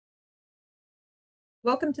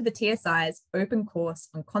Welcome to the TSI's open course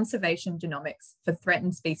on conservation genomics for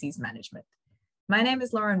threatened species management. My name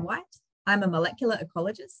is Lauren White. I'm a molecular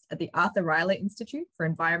ecologist at the Arthur Rylan Institute for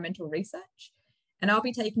Environmental Research, and I'll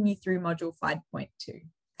be taking you through module 5.2,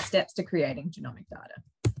 Steps to Creating Genomic Data.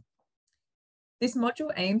 This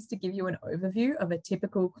module aims to give you an overview of a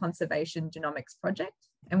typical conservation genomics project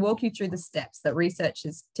and walk you through the steps that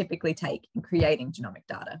researchers typically take in creating genomic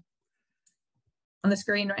data. On the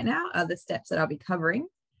screen right now are the steps that I'll be covering.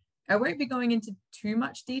 I won't be going into too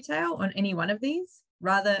much detail on any one of these.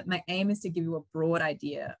 Rather, my aim is to give you a broad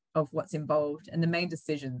idea of what's involved and the main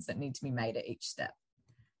decisions that need to be made at each step.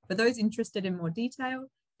 For those interested in more detail,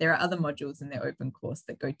 there are other modules in the open course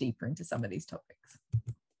that go deeper into some of these topics.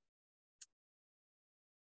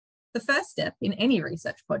 The first step in any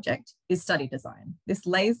research project is study design. This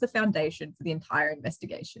lays the foundation for the entire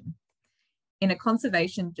investigation. In a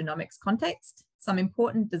conservation genomics context, some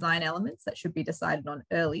important design elements that should be decided on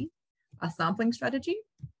early are sampling strategy,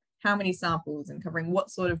 how many samples and covering what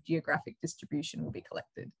sort of geographic distribution will be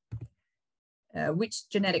collected, which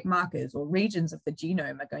genetic markers or regions of the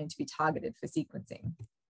genome are going to be targeted for sequencing,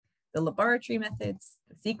 the laboratory methods,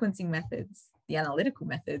 the sequencing methods, the analytical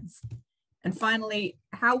methods, and finally,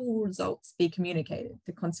 how will results be communicated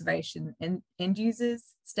to conservation end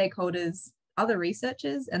users, stakeholders, other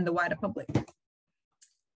researchers, and the wider public.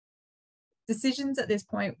 Decisions at this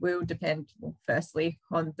point will depend, well, firstly,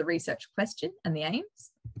 on the research question and the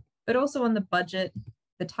aims, but also on the budget,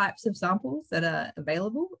 the types of samples that are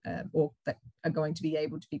available or that are going to be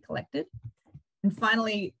able to be collected, and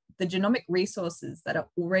finally, the genomic resources that are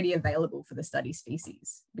already available for the study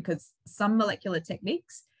species, because some molecular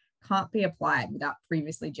techniques can't be applied without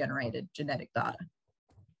previously generated genetic data.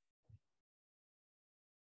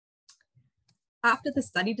 After the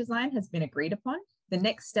study design has been agreed upon, the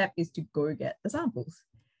next step is to go get the samples.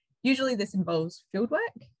 Usually this involves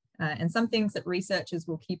fieldwork and some things that researchers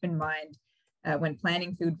will keep in mind when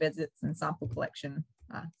planning field visits and sample collection,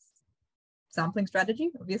 sampling strategy,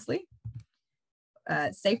 obviously,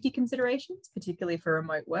 safety considerations, particularly for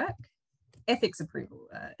remote work, ethics approval,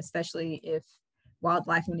 especially if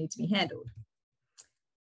wildlife will need to be handled.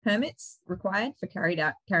 Permits required for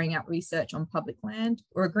carrying out research on public land,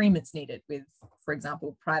 or agreements needed with, for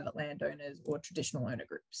example, private landowners or traditional owner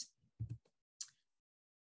groups.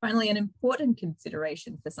 Finally, an important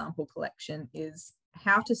consideration for sample collection is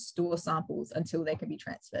how to store samples until they can be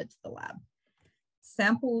transferred to the lab.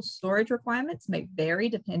 Sample storage requirements may vary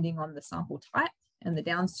depending on the sample type and the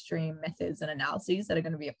downstream methods and analyses that are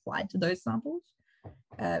going to be applied to those samples.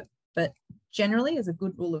 But generally, as a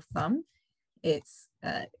good rule of thumb, it's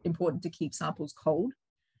important to keep samples cold,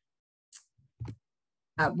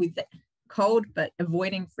 but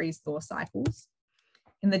avoiding freeze-thaw cycles,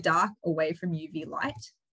 in the dark away from UV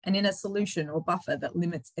light, and in a solution or buffer that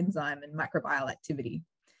limits enzyme and microbial activity.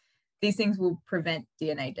 These things will prevent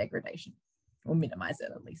DNA degradation, or minimize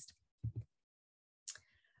it at least.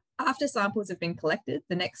 After samples have been collected,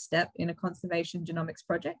 the next step in a conservation genomics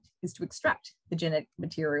project is to extract the genetic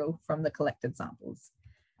material from the collected samples.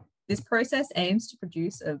 This process aims to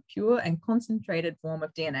produce a pure and concentrated form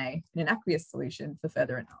of DNA in an aqueous solution for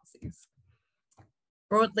further analyses.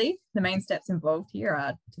 Broadly, the main steps involved here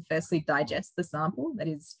are to firstly digest the sample, that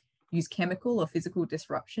is, use chemical or physical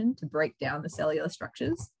disruption to break down the cellular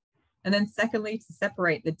structures, and then secondly, to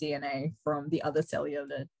separate the DNA from the other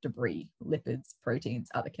cellular debris, lipids, proteins,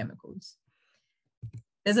 other chemicals.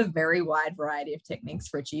 There's a very wide variety of techniques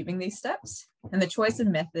for achieving these steps, and the choice of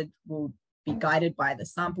method will be guided by the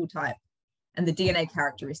sample type and the DNA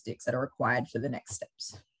characteristics that are required for the next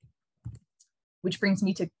steps. Which brings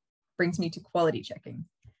me to quality checking.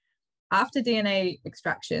 After DNA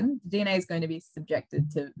extraction, the DNA is going to be subjected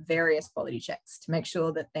to various quality checks to make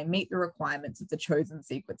sure that they meet the requirements of the chosen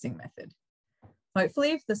sequencing method.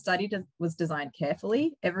 Hopefully, if the study was designed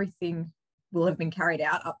carefully, everything will have been carried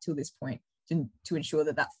out up till this point to ensure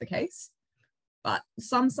that that's the case. But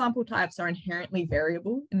some sample types are inherently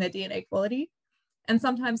variable in their DNA quality, and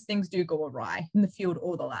sometimes things do go awry in the field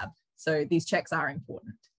or the lab. So these checks are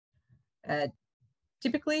important.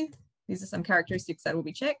 Typically, these are some characteristics that will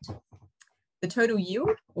be checked. The total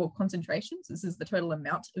yield or concentrations, this is the total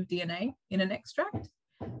amount of DNA in an extract.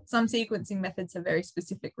 Some sequencing methods have very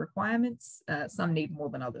specific requirements. Some need more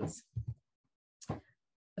than others.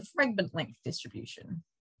 The fragment length distribution.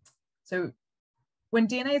 So when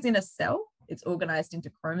DNA is in a cell, it's organized into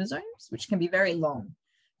chromosomes, which can be very long.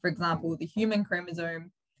 For example, the human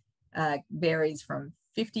chromosome varies from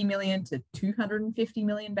 50 million to 250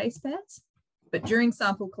 million base pairs. But during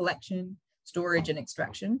sample collection, storage, and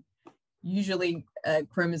extraction, usually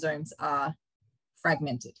chromosomes are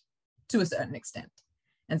fragmented to a certain extent.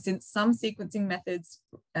 And since some sequencing methods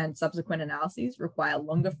and subsequent analyses require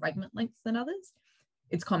longer fragment lengths than others,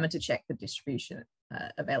 it's common to check the distribution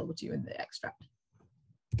available to you in the extract.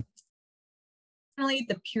 Finally,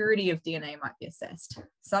 the purity of DNA might be assessed.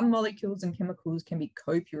 Some molecules and chemicals can be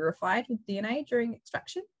co-purified with DNA during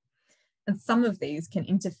extraction, and some of these can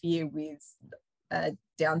interfere with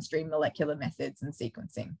downstream molecular methods and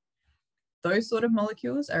sequencing. Those sort of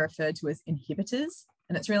molecules are referred to as inhibitors,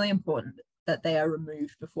 and it's really important that they are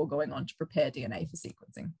removed before going on to prepare DNA for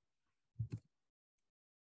sequencing.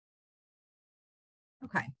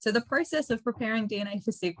 Okay, so the process of preparing DNA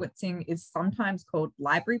for sequencing is sometimes called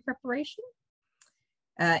library preparation.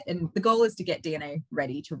 And the goal is to get DNA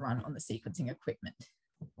ready to run on the sequencing equipment.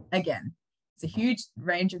 Again, it's a huge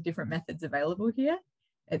range of different methods available here.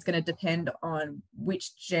 It's going to depend on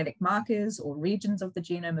which genetic markers or regions of the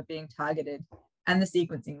genome are being targeted and the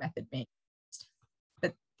sequencing method being used.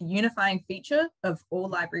 But the unifying feature of all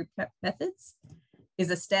library prep methods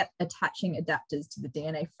is a step attaching adapters to the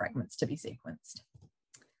DNA fragments to be sequenced.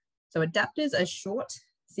 So adapters are short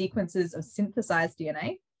sequences of synthesized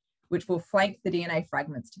DNA, which will flank the DNA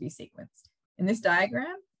fragments to be sequenced. In this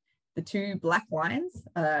diagram, the two black lines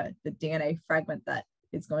are the DNA fragment that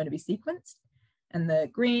is going to be sequenced, and the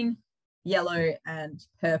green, yellow, and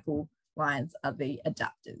purple lines are the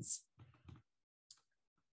adapters.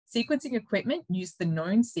 Sequencing equipment use the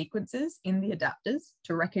known sequences in the adapters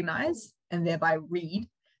to recognize and thereby read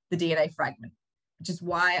the DNA fragment, which is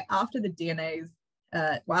why after the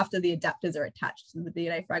adapters are attached to the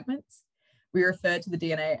DNA fragments, we refer to the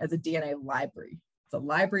DNA as a DNA library. It's a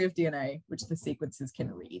library of DNA which the sequences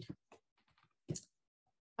can read.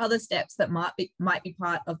 Other steps that might be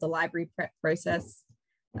part of the library prep process,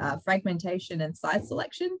 fragmentation and size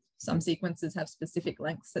selection. Some sequences have specific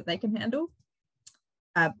lengths that they can handle.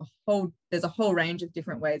 There's a whole range of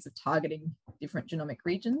different ways of targeting different genomic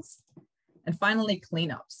regions. And finally,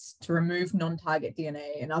 cleanups to remove non-target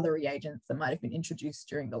DNA and other reagents that might have been introduced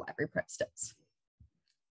during the library prep steps.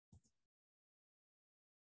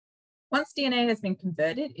 Once DNA has been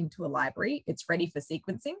converted into a library, it's ready for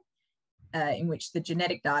sequencing, in which the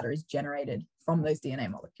genetic data is generated from those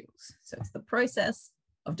DNA molecules. So it's the process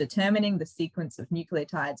of determining the sequence of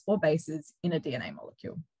nucleotides or bases in a DNA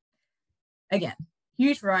molecule. Again,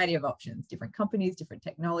 huge variety of options, different companies, different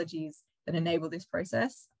technologies that enable this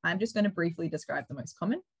process. I'm just going to briefly describe the most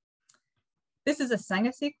common. This is a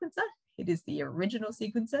Sanger sequencer. It is the original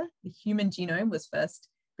sequencer. The human genome was first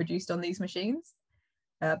produced on these machines.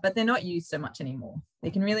 But they're not used so much anymore.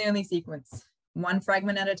 They can really only sequence one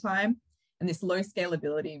fragment at a time, and this low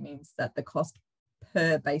scalability means that the cost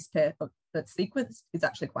per base pair that's sequenced is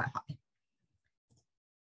actually quite high.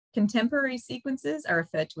 Contemporary sequences are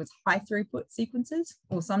referred to as high throughput sequences,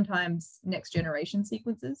 or sometimes next generation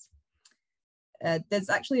sequences. There's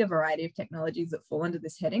actually a variety of technologies that fall under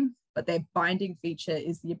this heading, but their binding feature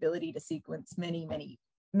is the ability to sequence many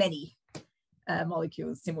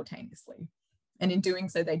molecules simultaneously. And in doing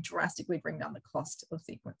so, they drastically bring down the cost of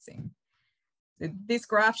sequencing. So this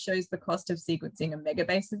graph shows the cost of sequencing a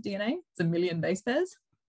megabase of DNA. It's 1 million base pairs.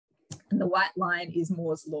 And the white line is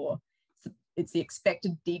Moore's law. It's the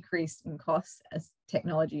expected decrease in costs as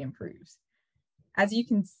technology improves. As you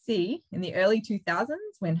can see, in the early 2000s,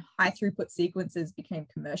 when high throughput sequences became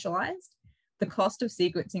commercialized, the cost of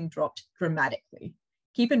sequencing dropped dramatically.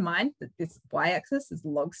 Keep in mind that this y-axis is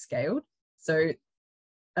log scaled. So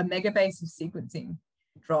a megabase of sequencing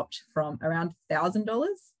dropped from around $1,000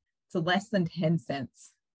 to less than 10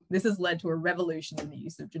 cents. This has led to a revolution in the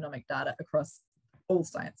use of genomic data across all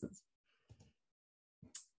sciences.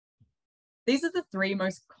 These are the three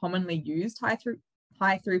most commonly used high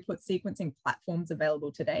throughput sequencing platforms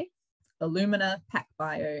available today: Illumina,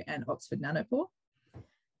 PacBio, and Oxford Nanopore.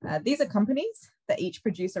 These are companies that each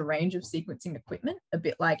produce a range of sequencing equipment, a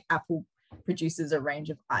bit like Apple produces a range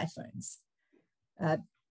of iPhones.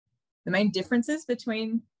 The main differences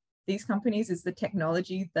between these companies is the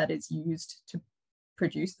technology that is used to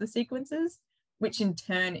produce the sequences, which in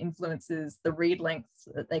turn influences the read lengths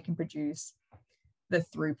that they can produce, the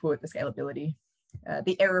throughput, the scalability,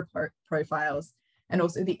 the error profiles, and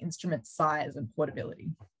also the instrument size and portability.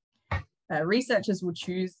 Researchers will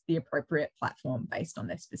choose the appropriate platform based on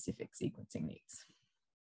their specific sequencing needs.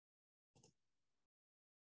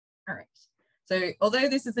 All right. So although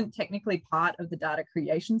this isn't technically part of the data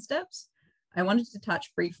creation steps, I wanted to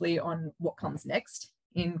touch briefly on what comes next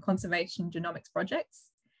in conservation genomics projects.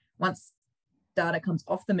 Once data comes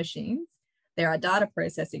off the machines, there are data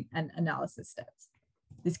processing and analysis steps.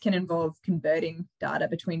 This can involve converting data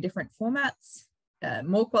between different formats,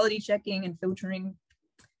 more quality checking and filtering,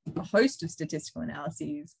 a host of statistical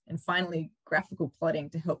analyses, and finally, graphical plotting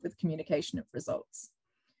to help with communication of results.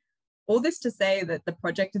 All this to say that the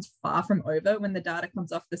project is far from over when the data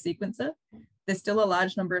comes off the sequencer. There's still a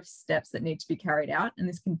large number of steps that need to be carried out, and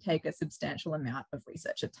this can take a substantial amount of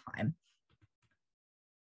researcher time.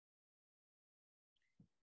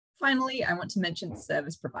 Finally, I want to mention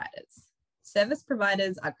service providers. Service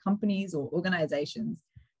providers are companies or organizations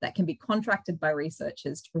that can be contracted by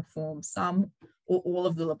researchers to perform some or all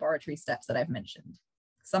of the laboratory steps that I've mentioned.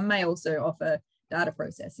 Some may also offer data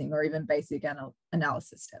processing or even basic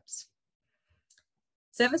analysis steps.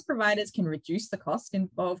 Service providers can reduce the cost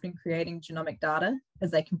involved in creating genomic data,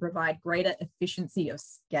 as they can provide greater efficiency of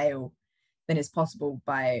scale than is possible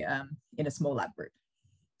by in a small lab group.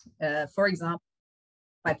 For example,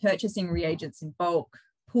 by purchasing reagents in bulk,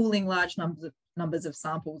 pooling large numbers of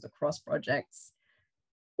samples across projects,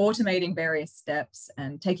 automating various steps,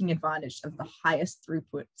 and taking advantage of the highest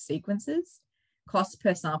throughput sequences, costs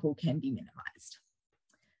per sample can be minimized.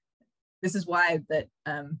 This is why that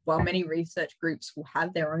while many research groups will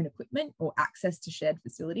have their own equipment or access to shared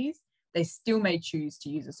facilities, they still may choose to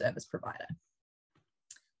use a service provider.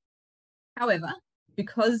 However,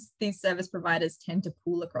 because these service providers tend to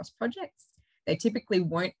pool across projects, they typically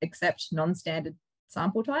won't accept non-standard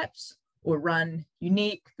sample types or run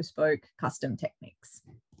unique, bespoke, custom techniques.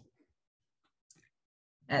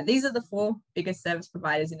 These are the 4 biggest service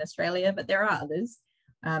providers in Australia, but there are others.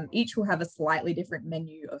 Each will have a slightly different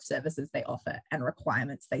menu of services they offer and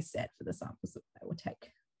requirements they set for the samples that they will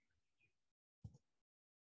take.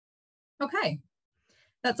 Okay,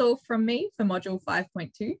 that's all from me for module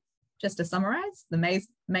 5.2. Just to summarize, the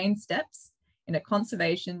main steps in a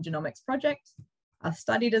conservation genomics project are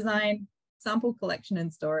study design, sample collection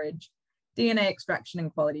and storage, DNA extraction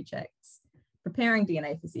and quality checks, preparing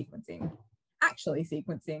DNA for sequencing, actually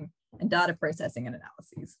sequencing, and data processing and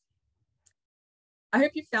analyses. I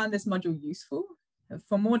hope you found this module useful.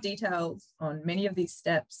 For more details on many of these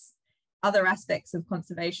steps, other aspects of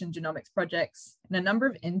conservation genomics projects, and a number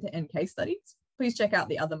of end-to-end case studies, please check out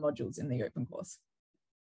the other modules in the open course.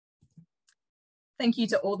 Thank you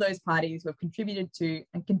to all those parties who have contributed to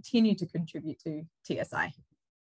and continue to contribute to TSI.